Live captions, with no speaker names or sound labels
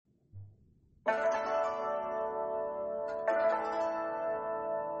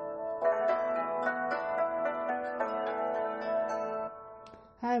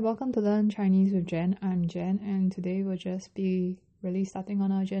welcome to Learn Chinese with Jen. I'm Jen, and today we'll just be really starting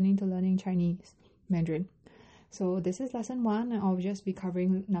on our journey to learning Chinese, Mandarin. So this is lesson 1, and I'll just be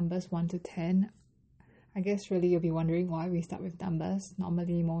covering numbers 1 to 10. I guess really you'll be wondering why we start with numbers.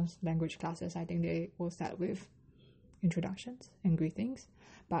 Normally most language classes, I think they will start with introductions and greetings,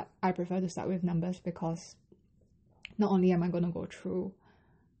 but I prefer to start with numbers because not only am I going to go through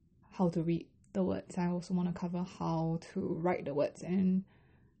how to read the words, I also want to cover how to write the words, and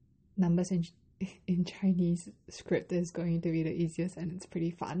numbers in Chinese script is going to be the easiest, and it's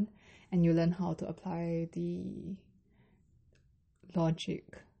pretty fun, and you learn how to apply the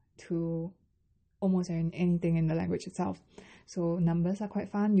logic to almost anything in the language itself. So numbers are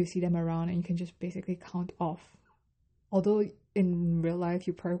quite fun. You see them around and you can just basically count off, although in real life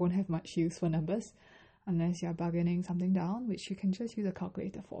you probably won't have much use for numbers unless you're bargaining something down, which you can just use a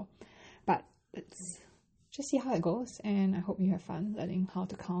calculator for. But let's just see how it goes, and I hope you have fun learning how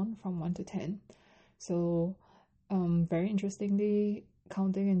to count from 1 to 10. So very interestingly,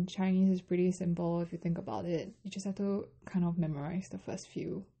 counting in Chinese is pretty simple if you think about it. You just have to kind of memorize the first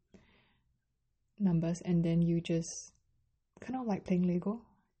few numbers, and then you just kind of like playing Lego,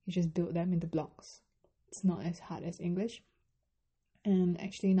 you just build them into blocks. It's not as hard as English. And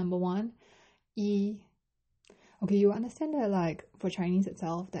actually, number 1, E. Okay, you understand that like for Chinese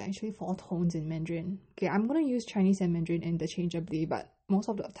itself, there are actually 4 tones in Mandarin. Okay, I'm going to use Chinese and Mandarin interchangeably, but most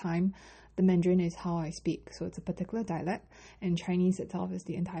of the time, the Mandarin is how I speak. So it's a particular dialect, and Chinese itself is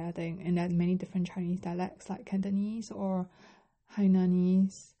the entire thing. And there are many different Chinese dialects like Cantonese or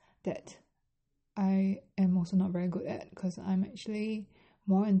Hainanese that I am also not very good at because I'm actually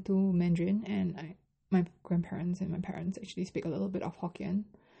more into Mandarin, and my grandparents and my parents actually speak a little bit of Hokkien.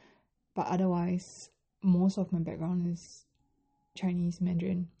 But otherwise, most of my background is Chinese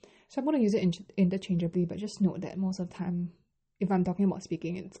Mandarin. So I'm going to use it interchangeably, but just note that most of the time, if I'm talking about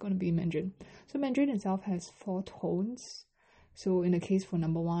speaking, it's going to be Mandarin. So Mandarin itself has 4 tones. So in the case for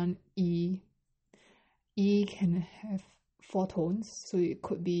number 1, E can have 4 tones. So it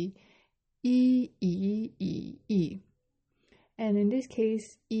could be E, E, E, E. And in this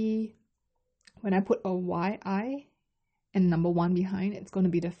case, E, when I put a Y-I and number 1 behind, it's going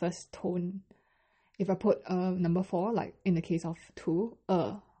to be the first tone. If I put number 4, like in the case of 2,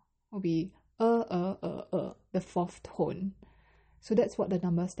 will be the 4th tone. So that's what the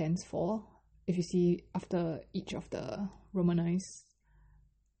number stands for. If you see after each of the Romanized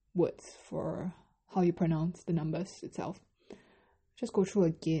words for how you pronounce the numbers itself. Just go through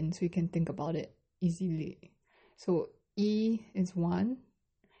again so you can think about it easily. So E is 1.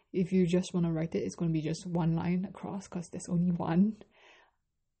 If you just want to write it, it's going to be just 1 line across because there's only 1.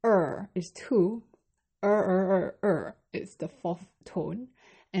 Is 2. It's the 4th tone,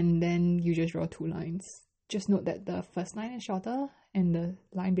 and then you just draw 2 lines. Just note that the first line is shorter and the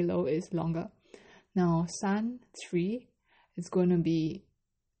line below is longer. Now, san, 3, it's going to be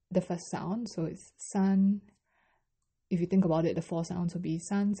the first sound, so it's san. If you think about it, the 4 sounds will be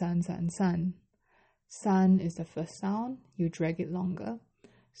san, san, san, san. San is the first sound, you drag it longer.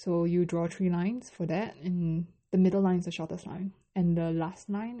 So you draw 3 lines for that, and the middle line is the shortest line, and the last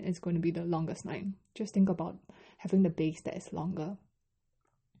line is going to be the longest line. Just think about having the base that is longer.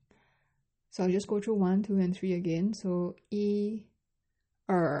 So I'll just go through 1, 2, and 3 again. So E,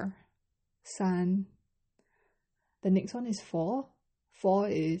 san. The next one is 4. 4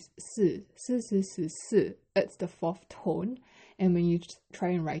 is si. It's the 4th tone. And when you try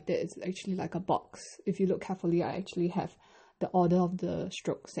and write it, it's actually like a box. If you look carefully, I actually have the order of the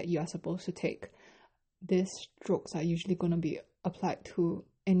strokes that you are supposed to take. These strokes are usually going to be applied to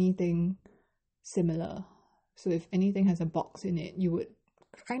anything similar. So if anything has a box in it, you would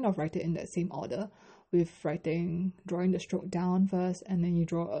kind of write it in that same order, with drawing the stroke down first, and then you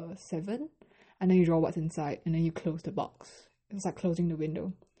draw a 7, and then you draw what's inside, and then you close the box. It's like closing the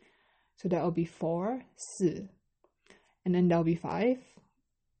window. So that will be 4, si. And then that will be 5,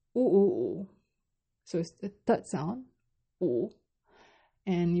 u. So it's the 3rd sound, u.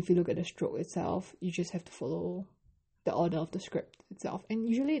 And if you look at the stroke itself, you just have to follow the order of the script itself. And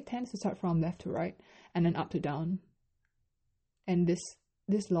usually it tends to start from left to right and then up to down. And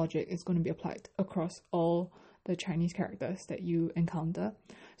this logic is going to be applied across all the Chinese characters that you encounter.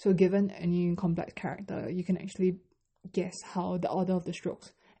 So given any complex character, you can actually guess how the order of the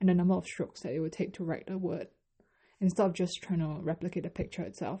strokes and the number of strokes that it would take to write a word, instead of just trying to replicate the picture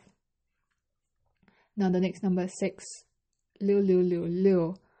itself. Now the next number is 6.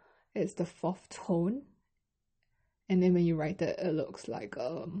 Liu. It's the 4th tone. And then when you write it, it looks like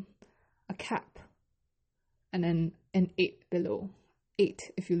a cap. And then an 8 below.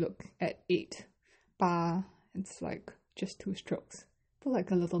 8, if you look at 8. Ba, it's like just 2 strokes. feel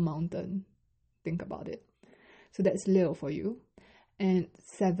like a little mountain. Think about it. So that's 六 for you. And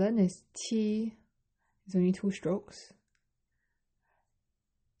 7 is 七. It's only 2 strokes.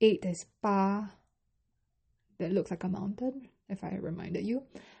 8 is 八. That looks like a mountain, if I reminded you.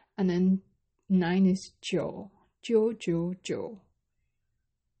 And then 9 is 九. 九九九.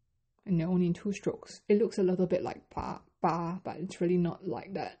 And they're only 2 strokes. It looks a little bit like 八, but it's really not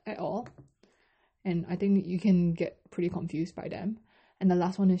like that at all. And I think you can get pretty confused by them. And the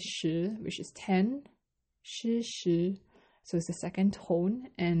last one is 十, which is 10. 十十. So it's the second tone,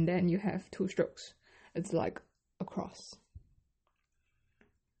 and then you have 2 strokes. It's like a cross.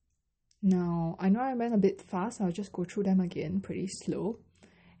 Now, I know I went a bit fast. I'll just go through them again pretty slow.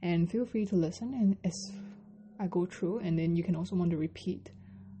 And feel free to listen and as I go through, and then you can also want to repeat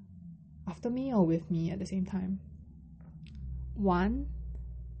after me or with me at the same time. 1,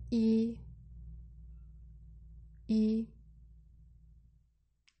 一, 一,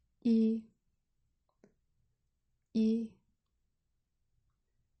 一, 一,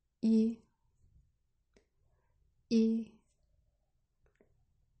 一, 一,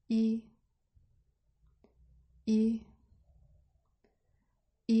 一, 一,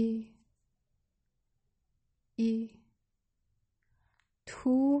 一, 一.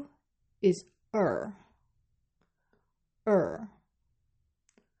 2 is er, er,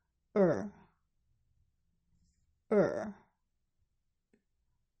 er, er,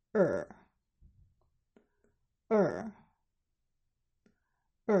 er, er,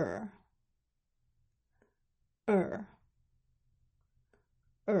 er, er,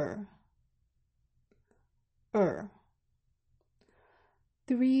 er, er.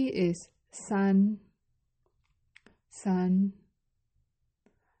 3 is 三, 三,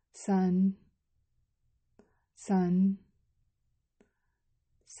 三, 三,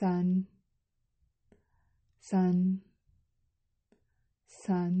 三, 三,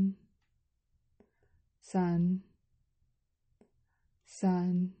 三, 三,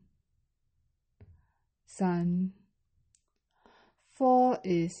 三, 三. 4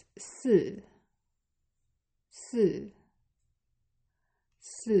 is 四, 四,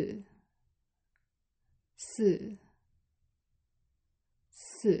 四, 四,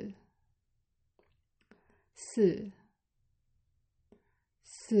 四, 四,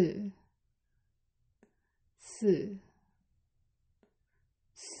 四, 四,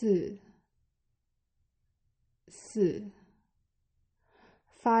 四, 四.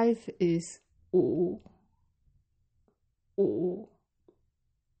 5 is 五, 五,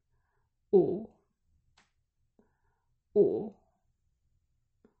 五, 五,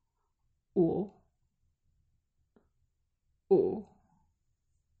 五, 五, 五,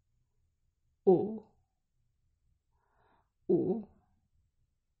 五,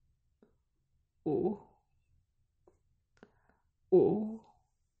 五, 五.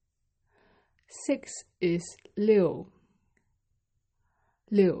 6 is 六,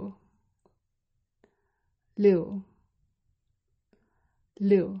 六, 六,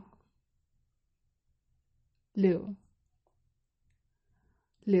 六, 六,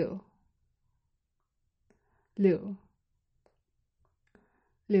 六, 六,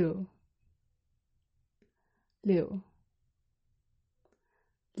 六, 六,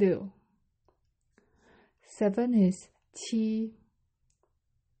 六. 7 is 七,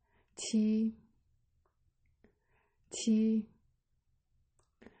 七, 七,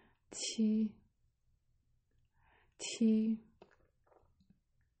 七, 七,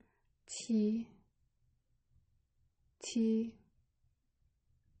 七, 七,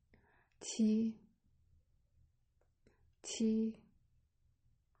 七, 七,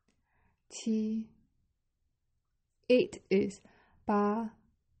 七. 8 is 八,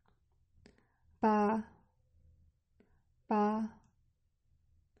 八, 八,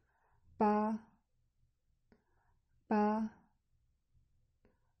 八, 八,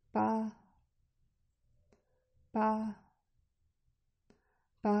 八, 八,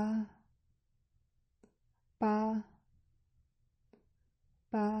 八, 八,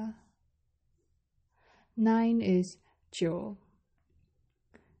 八. 9 is 九,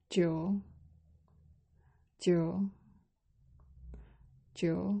 九, 九,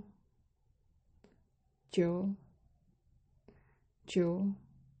 九, 九, 九,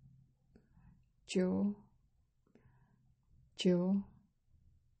 九, 九,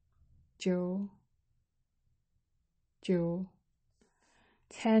 九, 九.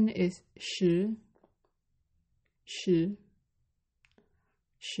 10 is 十, 十,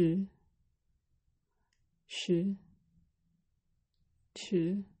 十, 十,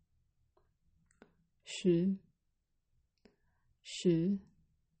 十, 十, 十,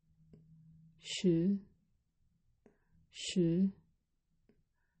 十, 十,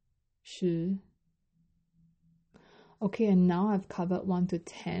 shi. Okay, and now I've covered 1 to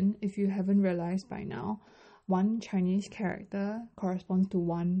 10. If you haven't realized by now, one Chinese character corresponds to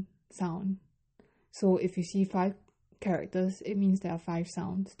one sound. So if you see 5 characters, it means there are 5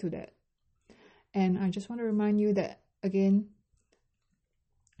 sounds to that. And I just want to remind you that, again,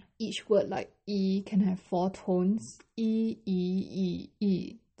 each word like E can have 4 tones. E, E, E,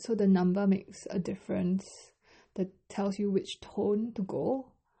 E. So the number makes a difference that tells you which tone to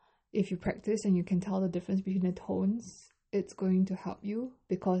go. If you practice and you can tell the difference between the tones, it's going to help you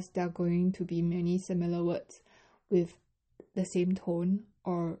because there are going to be many similar words with the same tone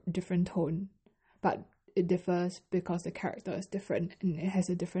or different tone. But it differs because the character is different and it has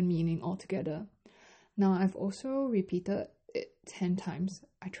a different meaning altogether. Now, I've also repeated it 10 times.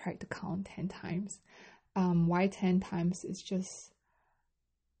 I tried to count 10 times. Why 10 times? It's just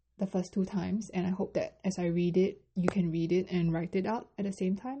the first 2 times, and I hope that as I read it, you can read it and write it out at the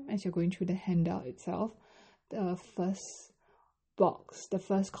same time as you're going through the handout itself. The first box, the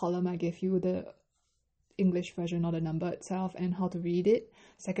first column, I give you the English version or the number itself and how to read it.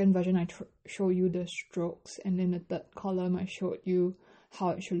 Second version, I show you the strokes, and then the third column, I showed you how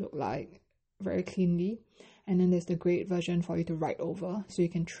it should look like very cleanly. And then there's the grade version for you to write over, so you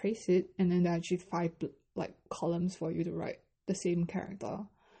can trace it, and then there are actually 5 columns for you to write the same character.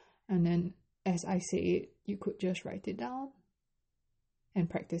 And then as I say it, you could just write it down and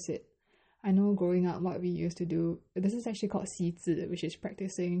practice it. I know growing up what we used to do, this is actually called 习字, which is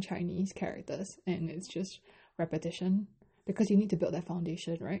practicing Chinese characters, and it's just repetition because you need to build that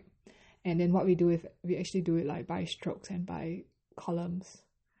foundation, right? And then what we do is we actually do it like by strokes and by columns.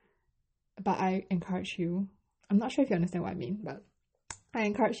 But I encourage you, I'm not sure if you understand what I mean, but I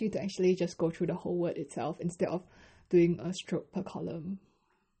encourage you to actually just go through the whole word itself instead of doing a stroke per column.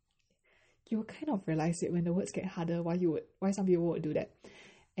 You will kind of realize it when the words get harder, why some people would do that.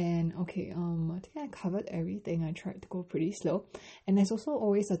 And okay, I think I covered everything. I tried to go pretty slow. And there's also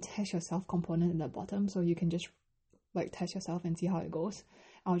always a test yourself component at the bottom, so you can just test yourself and see how it goes.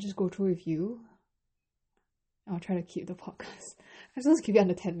 I'll just go through with you. I'll try to keep the podcast. I'm supposed to keep it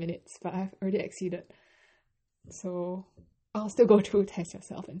under 10 minutes, but I've already exceeded. So I'll still go through, test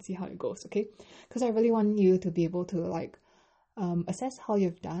yourself and see how it goes, okay? Because I really want you to be able to assess how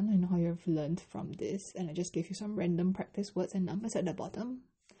you've done and how you've learned from this. And I just gave you some random practice words and numbers at the bottom.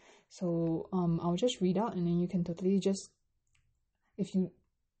 So I'll just read out, and then you can totally just, if you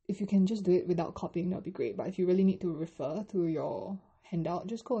can just do it without copying, that'll be great. But if you really need to refer to your handout,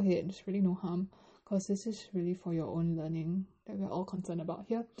 just go ahead. There's really no harm, because this is really for your own learning that we're all concerned about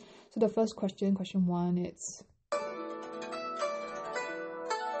here. So the first question 1, it's,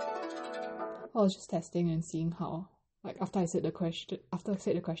 I was just testing and seeing how, after I said the question,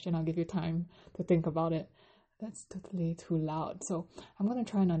 I'll give you time to think about it. That's totally too loud. So I'm going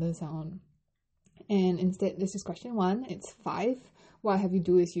to try another sound. And instead, this is question 1. It's 5. What I have you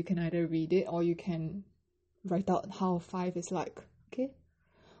do is you can either read it or you can write out how 5 is like. Okay?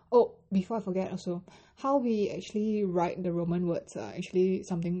 Oh, before I forget also, how we actually write the Roman words are actually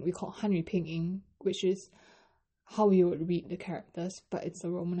something we call 汉语拼音, which is how we would read the characters, but it's a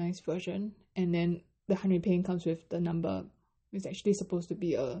romanized version. And then the 汉语拼音 comes with the number. It's actually supposed to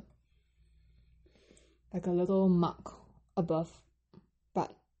be a little mark above,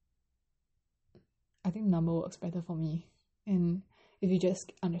 but I think number works better for me. And if you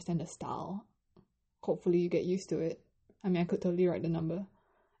just understand the style, hopefully you get used to it. I mean, I could totally write the number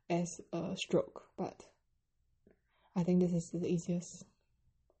as a stroke, but I think this is the easiest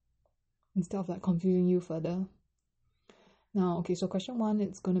instead of confusing you further. Now, okay, so question 1,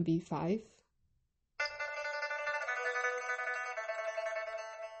 it's gonna be 5.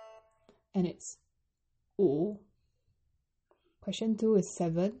 And it's 5. Question 2 is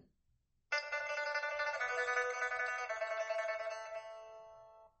 7.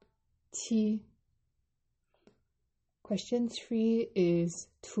 Qi. Question 3 is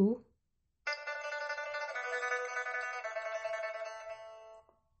 2.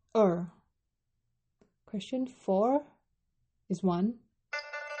 2. Question 4 is 1.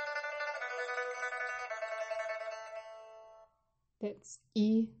 That's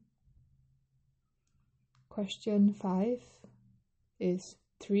E. Question 5 is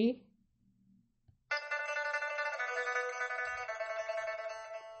 3.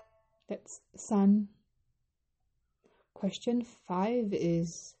 That's San. Question 5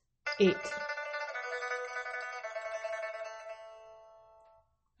 is 8.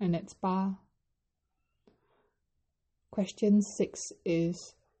 And that's Ba. Question 6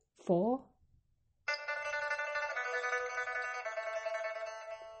 is 4.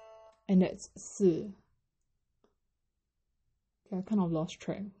 And that's Si. Okay, I kind of lost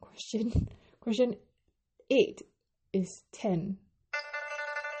track. Question 8 is 10.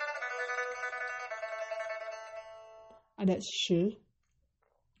 And that's 10.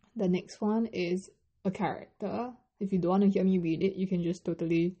 The next one is a character. If you don't want to hear me read it, you can just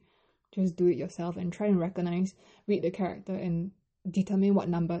totally just do it yourself and try and read the character and determine what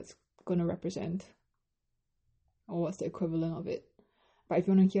number it's going to represent or what's the equivalent of it. But if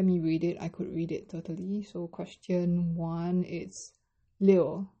you want to hear me read it, I could read it totally. So question 1 is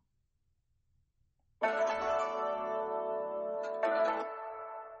 6.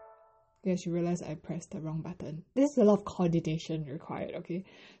 Yes, you realize I pressed the wrong button. There's a lot of coordination required, okay?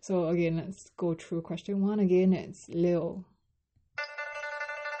 So again, let's go through question 1 again. It's 6.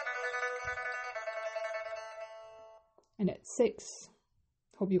 And that's 6.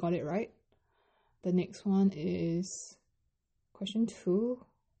 Hope you got it right. The next one is question 2.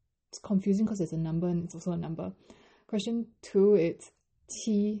 It's confusing because it's a number and it's also a number. Question 2, it's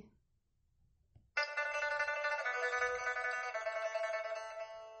 7.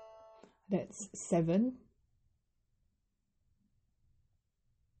 That's 7.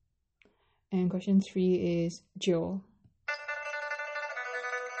 And question 3 is 9.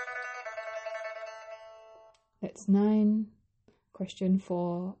 That's 9. Question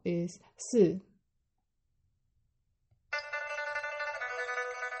 4 is 4.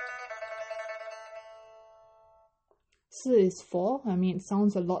 4 is 4. I mean, it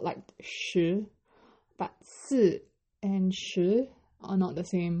sounds a lot like 10, but 4 and 10 are not the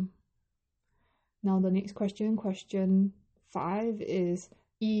same. Now the next question 5 is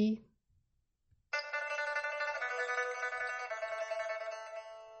 1.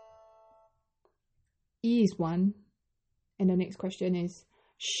 Is 1. And the next question is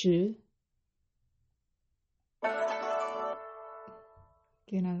 10.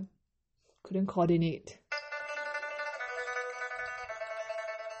 Again, I couldn't coordinate.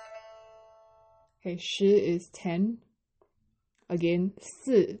 Okay, 10 is 10. Again,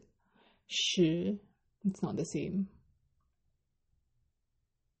 4, 10. It's not the same.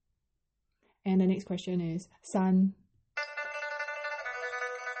 And the next question is 3.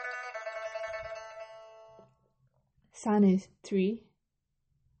 3 is 3.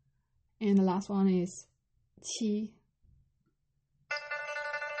 And the last one is 7.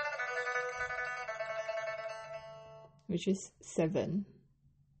 Which is 7.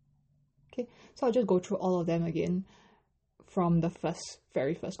 Okay, so I'll just go through all of them again from the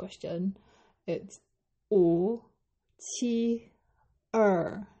very first question. It's 5, 7, 2,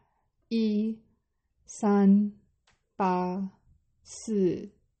 1, 3, 8, 4,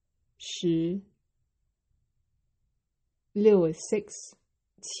 10. 6 is 6,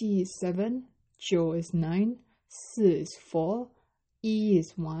 7 is 7, 9 is 9, 4 is 4, 1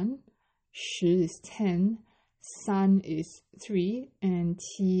 is 1, 10 is 10, 3 is 3, and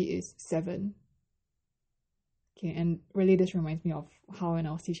 7 is 7. Okay, and really this reminds me of how when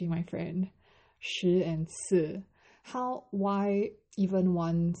I was teaching my friend 10 and 4, why even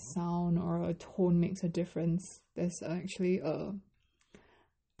one sound or a tone makes a difference. There's actually a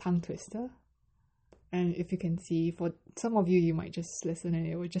tongue twister. And if you can see, for some of you, you might just listen and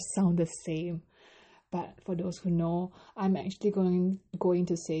it will just sound the same. But for those who know, I'm actually going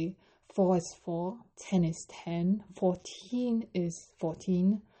to say 4 is 4, 10 is 10, 14 is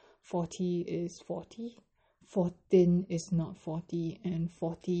 14, 40 is 40, 14 is not 40, and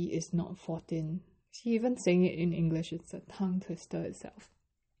 40 is not 14. See, even saying it in English, it's a tongue twister itself.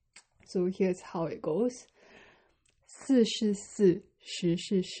 So here's how it goes. 4是4, 10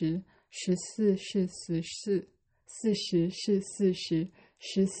是10, 14是44, 40是40,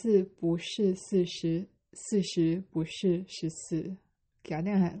 14不是40, 40不是14. Okay, I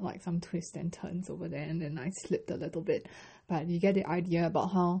think I had like some twists and turns over there and then I slipped a little bit. But you get the idea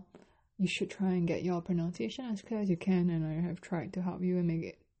about how you should try and get your pronunciation as clear as you can, and I have tried to help you and make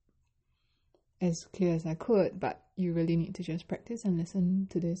it as clear as I could, but you really need to just practice and listen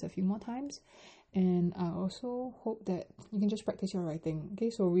to this a few more times. And I also hope that you can just practice your writing. Okay,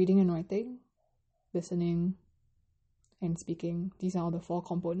 so reading and writing, listening, and speaking. These are the 4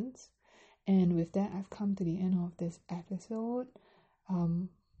 components. And with that, I've come to the end of this episode. I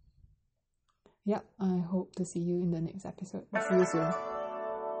hope to see you in the next episode. See you soon.